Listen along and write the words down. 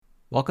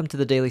Welcome to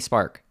the Daily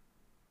Spark.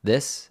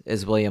 This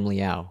is William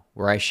Liao,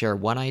 where I share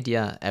one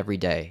idea every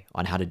day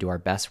on how to do our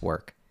best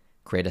work,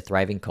 create a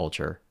thriving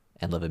culture,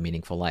 and live a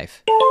meaningful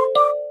life.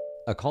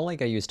 A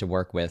colleague I used to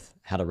work with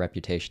had a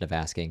reputation of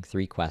asking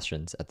 3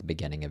 questions at the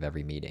beginning of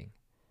every meeting.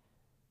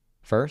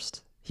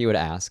 First, he would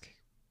ask,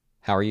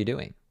 "How are you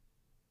doing?"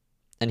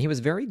 And he was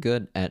very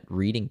good at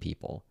reading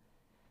people.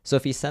 So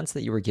if he sensed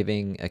that you were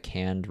giving a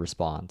canned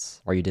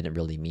response or you didn't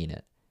really mean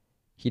it,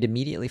 he'd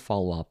immediately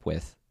follow up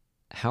with,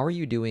 "How are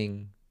you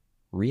doing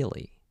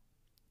really?"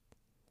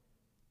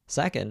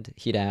 Second,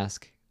 he'd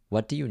ask,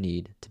 "What do you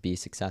need to be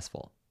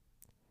successful?"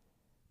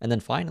 And then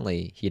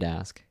finally, he'd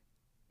ask,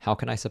 "How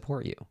can I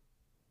support you?"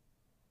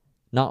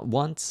 Not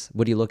once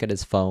would he look at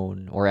his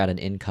phone or at an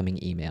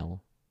incoming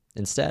email.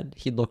 Instead,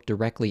 he'd look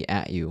directly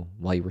at you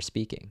while you were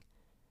speaking.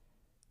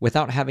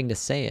 Without having to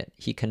say it,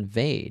 he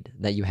conveyed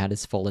that you had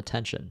his full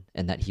attention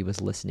and that he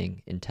was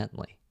listening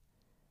intently.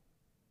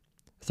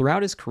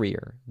 Throughout his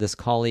career, this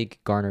colleague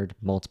garnered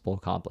multiple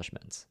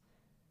accomplishments,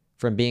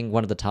 from being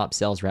one of the top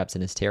sales reps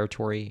in his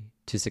territory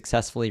to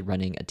successfully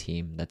running a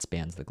team that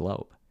spans the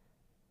globe.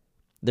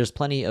 There's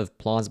plenty of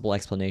plausible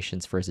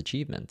explanations for his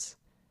achievements,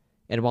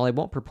 and while I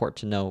won't purport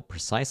to know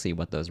precisely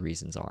what those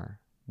reasons are,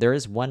 there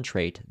is one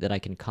trait that I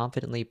can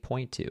confidently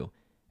point to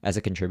as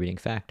a contributing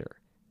factor: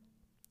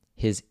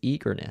 his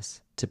eagerness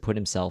to put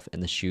himself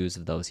in the shoes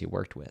of those he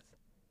worked with.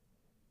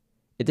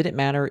 It didn't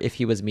matter if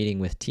he was meeting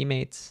with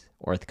teammates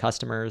or with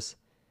customers,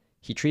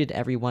 he treated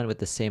everyone with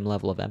the same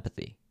level of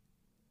empathy.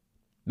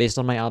 Based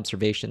on my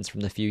observations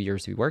from the few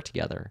years we worked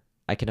together,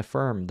 I can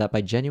affirm that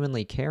by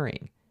genuinely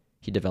caring,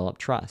 he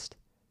developed trust.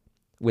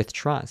 With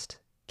trust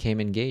came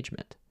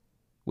engagement.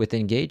 With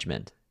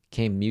engagement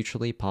came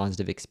mutually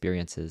positive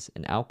experiences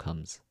and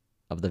outcomes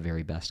of the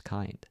very best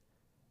kind.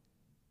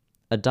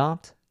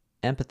 Adopt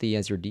empathy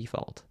as your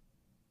default.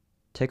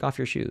 Take off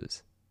your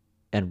shoes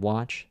and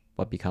watch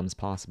what becomes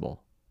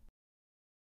possible.